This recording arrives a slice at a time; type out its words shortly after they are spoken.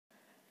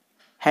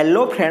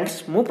Hello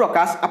friends मु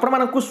प्रकाश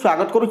आपण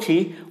स्वागत करुच्ची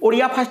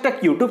ओडिया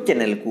फास्टैग यूट्यूब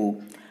चैनल को।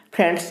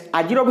 फ्रेंड्स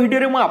आज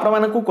वीडियो में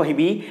आपको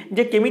कहबी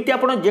जे केमिति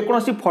आपण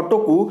जेकोसी फोटो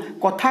को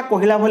कथा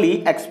कहला भली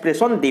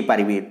एक्सप्रेशन दे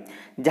पारिबे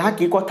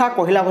जहाँकि कथा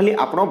कहला भली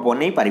आपण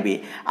बनै पारिबे।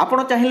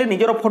 आपण चाहिए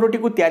निजर फोटोटी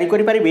को तैयारी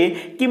करि पारिबे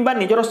किंबा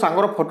निजर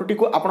सांगर फोटोटी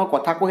को आपण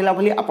कथा कहला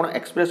भली आपण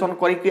एक्सप्रेशन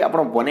करके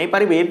आपण बनै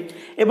पारिबे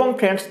एवं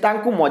फ्रेंड्स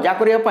तांकु मजा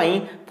करिया पई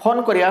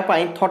फन करिया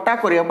पई थट्टा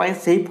करिया पई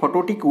सेही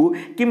फोटोटी को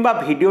किंबा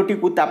वीडियोटी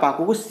को ता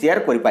पाखु शेयर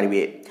करि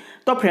पारिबे।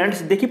 तो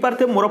फ्रेंड्स देखि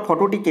पारते मोर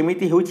फोटोटी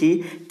केमिति होउची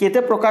केते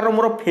प्रकार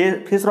मोर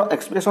फेस रो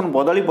एक्सप्रेशन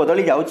बदली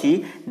बदली जाउची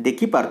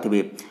देखि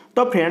पारथिबे।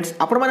 तो फ्रेंड्स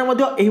आपण माने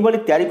मध्य एही बली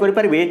तयारी करि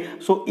पारिबे।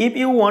 So if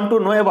you want to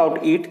know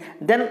about it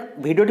then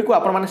वीडियोटी को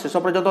आपण माने शेष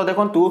पर्यंत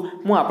देखंतु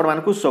मु आपण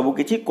मानकु सब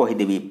किछि कहि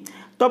देबी।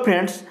 तो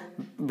फ्रेंड्स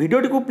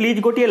वीडियोटी को प्लीज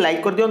गोटे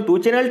लाइक कर दियंतु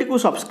चैनल को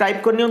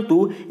सब्सक्राइब कर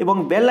नियंतु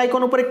एवं बेल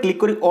आइकन ऊपर क्लिक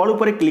करी ऑल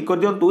ऊपर क्लिक कर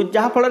दियंतु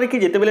जहा फल कि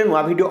जेतेबेले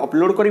नुवा वीडियो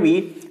अपलोड करबी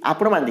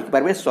आपण माने देखि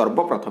पारबे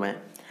सर्वप्रथमे।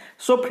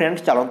 सो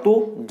फ्रेंड्स चलतु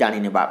जानी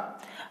नेबा।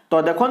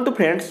 तो देखंतु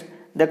फ्रेंड्स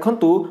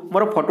देखंतु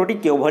मोर फोटोटी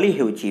केउ भली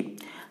हेउची।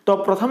 तो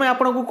प्रथमे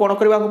आपनको कोन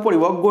करबा को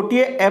पड़िबो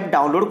गोटिए ऐप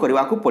डाउनलोड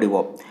करबा को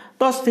पड़िबो।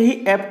 तो सही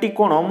ऐप टी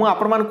कोन मु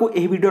आपण मानकु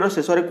एही वीडियो रो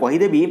शेष रे कहि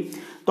देबी।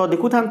 तो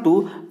देखुथांतु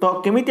तो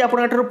केमिति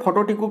आपण एटर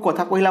फोटोटी को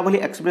कथा कहिला भली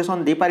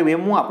एक्सप्रेशन दे पारिबे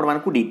मु आपण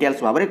मानकु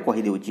डिटेल्स भाबरे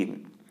कहि देउची।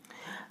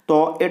 तो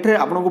एठरे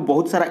आपनको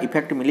बहुत सारा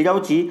इफेक्ट मिल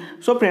जाउची।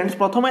 सो फ्रेंड्स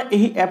प्रथमे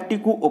एही ऐप टी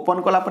को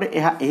ओपन कला परे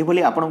एहा एही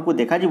भली आपनको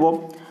देखा जिवो।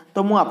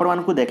 तो मु आपण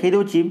मानकु देखै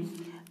देउची।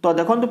 तो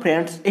देखंतु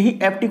फ्रेंड्स एही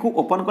ऐप टी को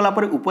ओपन कला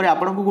परे ऊपर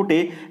आपनको गोटे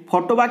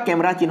फोटो बा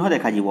कैमरा चिन्ह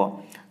देखा जिवो।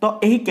 तो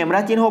एही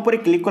कैमरा चिन्ह ऊपर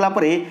क्लिक कला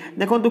परे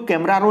देखंतु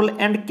कैमरा रोल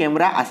एंड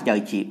कैमरा आसी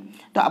जाईची।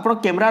 तो आपण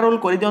कैमरा रोल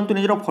कर दियंतु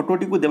निजर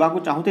फोटोटी को देबा को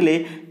चाहुतिले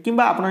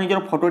किंबा आपण निजर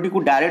फोटोटी को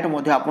डायरेक्ट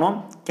मध्ये आपण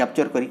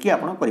कैप्चर करके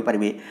आपण करि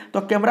परिबे।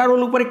 तो कैमरा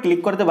रोल ऊपर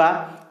क्लिक कर देबा।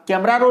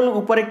 कैमरा रोल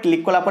ऊपर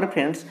क्लिक कला पर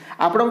फ्रेंड्स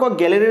आपनको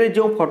गैलरी रे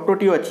जो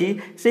फोटोटी अछि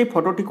सेही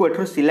फोटोटी को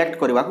एठर सिलेक्ट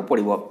करबा को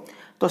पड़िबो।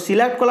 तो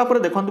सिलेक्ट कला पर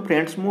देखंतु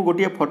फ्रेंड्स मु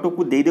गोटिए फोटो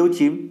को दे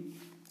देउची।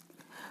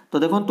 तो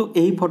देखंतु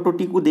एही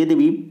फोटोटी को दे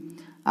देबी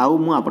आउ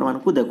मु आपण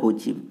मानकु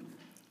देखौची।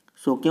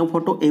 सो क्यों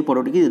फोटो एही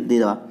फोटोटी की दे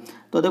देबा।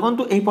 तो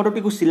देखंतु एही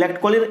फोटोटी को सिलेक्ट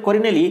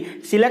करिनेली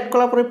सिलेक्ट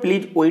कला पर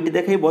प्लीज वेट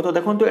देखैबो। तो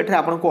देखंतु एठरे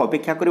आपनको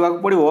अपेक्षा करबा को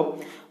पड़िबो।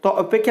 तो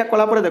अपेक्षा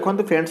कला पर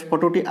देखंतु फ्रेंड्स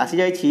फोटोटी आसी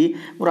जाईची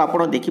मोर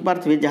आपण देखि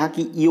पारथिबे जहा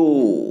कि यो।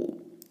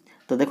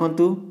 तो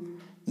देखंतु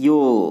यो।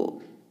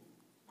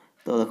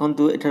 तो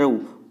देखंतु एठरे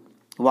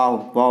वाओ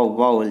वाओ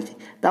वाओ बोलछि।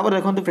 तापर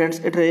देखंतु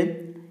फ्रेंड्स एठरे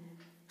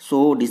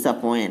सो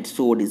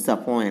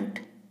डिसअपॉइंट।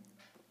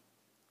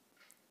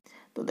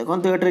 तो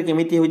देखंतु एठरे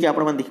केमिति होछि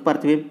आपण मन देखि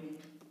पारथिबे।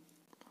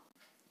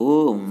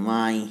 Oh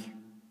my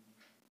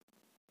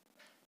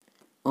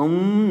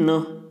no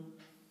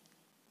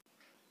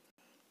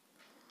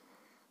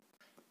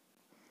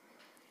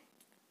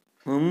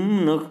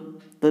no.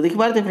 तो देखि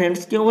पारथे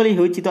फ्रेंड्स क्यों बोली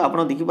होछि। तो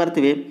आपण देखि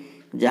पारथिबे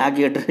जहा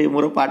कि एठरे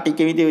मोर पार्टी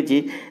केमिति होछि।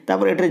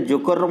 तापर एठरे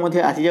जोकर रो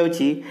मध्ये आसी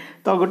जाउछि।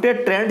 तो गोटे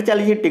ट्रेंड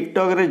चली छि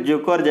टिकटॉक रे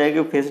जोकर जाय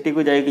के फेस टी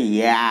को जाय के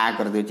या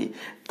कर देछि।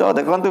 तो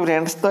देखंतु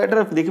फ्रेंड्स तो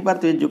एठरे देखि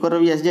पारथिबे जोकर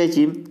भी आसी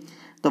जाइछि।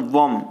 तो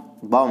बम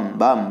बम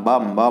बम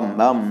बम बम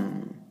बम।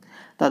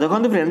 तो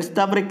देखंतु फ्रेंड्स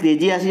तापर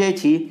क्रेजी आसी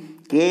जाइछि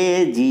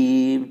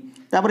केजी।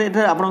 तापर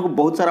एठरे आपनको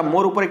बहुत सारा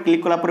मोर ऊपर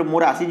क्लिक कला पर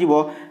मोर आसी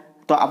जिवो।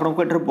 तो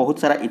आपनको एठरे बहुत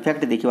सारा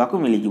इफेक्ट देखिबा को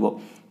मिली जिवो।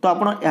 तो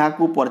आपण एहा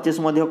को परचेस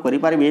मध्ये करि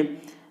पारिबे।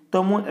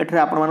 तो मु एठरे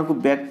आपण मानकु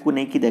बैक को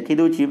नेकी देखि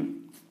देउछि।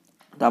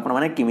 तो आपण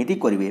माने केमिति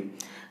करिवे।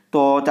 तो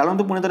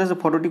चलंतु पुनी तरह से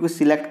फोटोटी को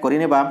सिलेक्ट करि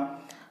नेबा।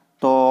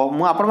 तो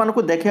मु आपण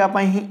मानकु देखिबा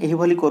पई ही एही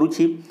भली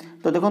करूछि।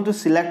 तो देखंतु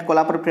सिलेक्ट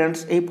कला पर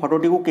फ्रेंड्स एही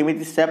फोटोटी को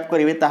केमिति सेव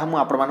करिवे ताहा मु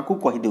आपण मानकु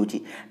कहि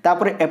देउछि।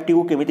 तापर ऐप टी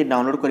को केमिति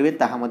डाउनलोड करिवे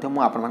ताहा मध्ये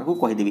मु आपण मानकु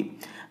कहि देबी।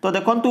 तो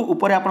देखंतु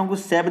ऊपर आपनकु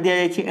सेव दिया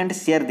जायछि एंड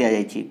शेयर दिया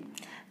जायछि।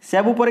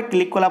 सेव ऊपर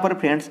क्लिक कला पर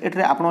फ्रेंड्स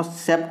एठरे आपण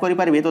सेव करि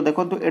पारिबे। तो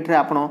देखंतु एठरे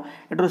आपण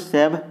एठरो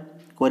सेव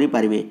करि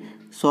पारिबे।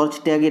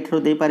 Search tag एठरो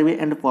they पारिबे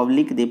and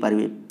public दे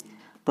पारिबे।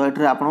 तो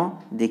एठरे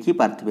आपण देखि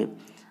पारथिबे।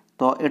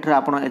 तो एठरे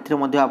आपण एथरे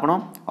मध्ये आपण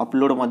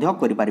अपलोड मध्ये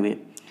करि पारिबे।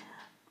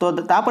 तो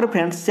तापर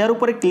फ्रेंड्स शेयर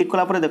ऊपर क्लिक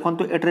कला पर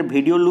देखंतु एठरे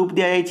वीडियो लूप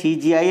दिया जायछि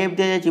जीआईएफ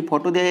दिया जायछि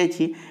फोटो दिया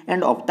जायछि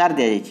एंड अवतार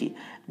दिया जायछि।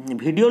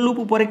 वीडियो लूप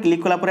ऊपर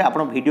क्लिक कला पर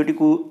आपण वीडियोटी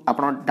को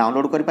आपण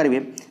डाउनलोड करि पारिबे।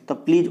 तो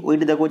प्लीज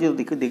वेट देखोछि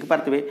तो देखि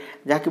पारथिबे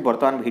जहा कि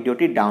वर्तमान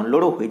वीडियोटी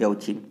डाउनलोड हो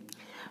जाउछि।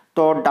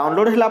 तो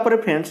डाउनलोड होला पर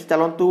फ्रेंड्स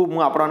चलंतु मु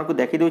आपण मानकु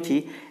देखि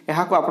देउछि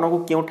एहा को आपनको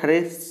केउ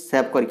ठारे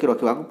सेव करके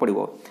रखिबा को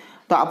पड़िबो।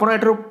 तो आपण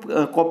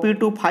एटर कॉपी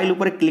टू फाइल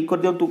ऊपर क्लिक कर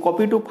दियंतु।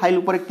 कॉपी टू फाइल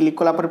ऊपर क्लिक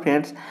कला पर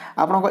फ्रेंड्स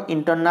आपनको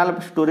इंटरनल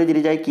स्टोरेज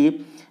रे जाय कि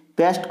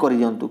पेस्ट कर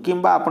दियंतु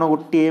किंबा आपण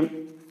गोटे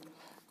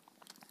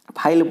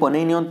फाइल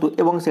बनै नियंतु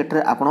एवं सेटर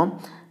आपण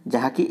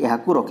जहा कि एहा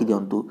को रखि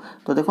दियंतु।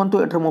 तो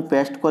देखंतु एटर मु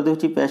पेस्ट कर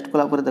देउछि। पेस्ट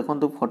कला पर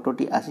देखंतु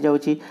फोटोटी आसी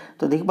जाउछि।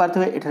 तो देखि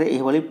पारथबे एठरे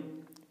एही भली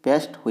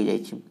पेस्ट हो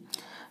जाइछि।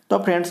 तो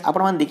फ्रेंड्स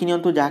आपण मान देखि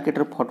नियंतु जहा कि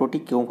एटर फोटोटी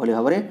केउ भली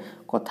भाबरे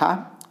कथा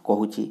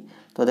कहूछि।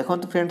 तो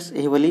देखंतु फ्रेंड्स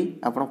एही भली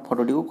आपण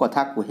फोटोटी को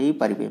कथा कहि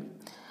पारिबे।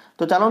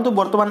 तो चलतु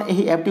बर्तमान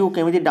यही ऐप टी को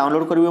केमिति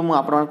डाउनलोड करेंगे मुझे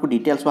आपको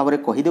डिटेल्स भाव में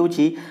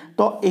कहीदेवी।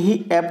 तो यही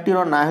ऐप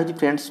टीर ना हो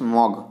फ्रेंड्स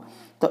मग।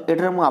 तो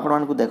एठारे मु आपण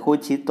मानकु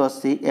देखौछि तो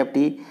से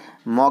एपटी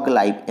मग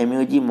लाइव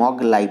MUG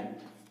मग लाइव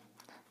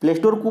प्ले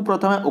स्टोर को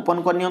प्रथम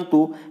ओपन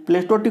करनियंतु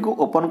प्ले स्टोर टी को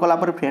ओपन कला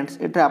पर फ्रेंड्स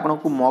एठारे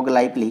आपनको मग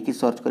लाइव लिखि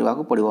सर्च करबा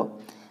को पड़िबो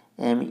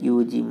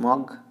MUG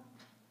मग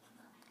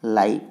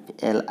लाइव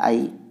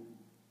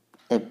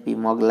LIFE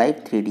मग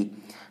लाइव 3D।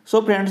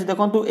 सो फ्रेंड्स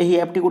देखंतु एही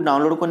ऐप टी को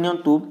डाउनलोड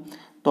करनियंतु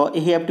तो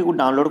एही ऐप टी को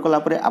डाउनलोड कला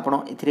पर आपण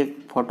एथिरे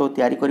फोटो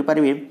तयारी करि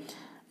परिबे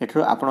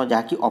एठरो आपण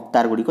जाकी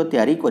अवतार गुडी को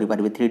तयारी करि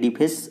परिबे 3D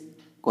फेस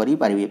करि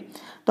परिबे।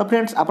 तो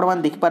फ्रेंड्स आपण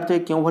मान देखि पारथि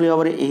केउ भली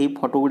भाबरे एही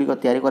फोटो गुडी को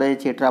तयारी करा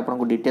जायछि एठरा आपण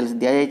को डिटेल्स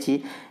दिया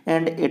जायछि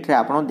एंड एठरे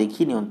आपण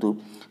देखि नियंतु।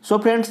 सो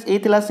फ्रेंड्स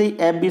एथिला सेही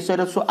ऐप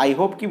विषय सो आई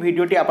होप कि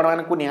वीडियोटी आपण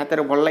मानकु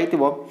निहातर भल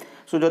लागिथिबो।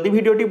 सो जदि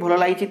वीडियोटी भल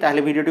लागिछि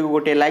ताहले वीडियोटी को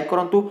गोटे लाइक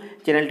करंतु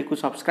चैनल टी को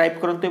सब्सक्राइब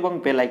करंतु एवं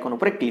बेल आइकन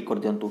ऊपर क्लिक कर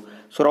दियंतु।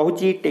 सो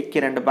रहूछि टेक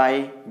केयर एंड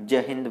बाय।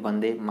 जय हिंद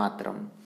वंदे मातरम।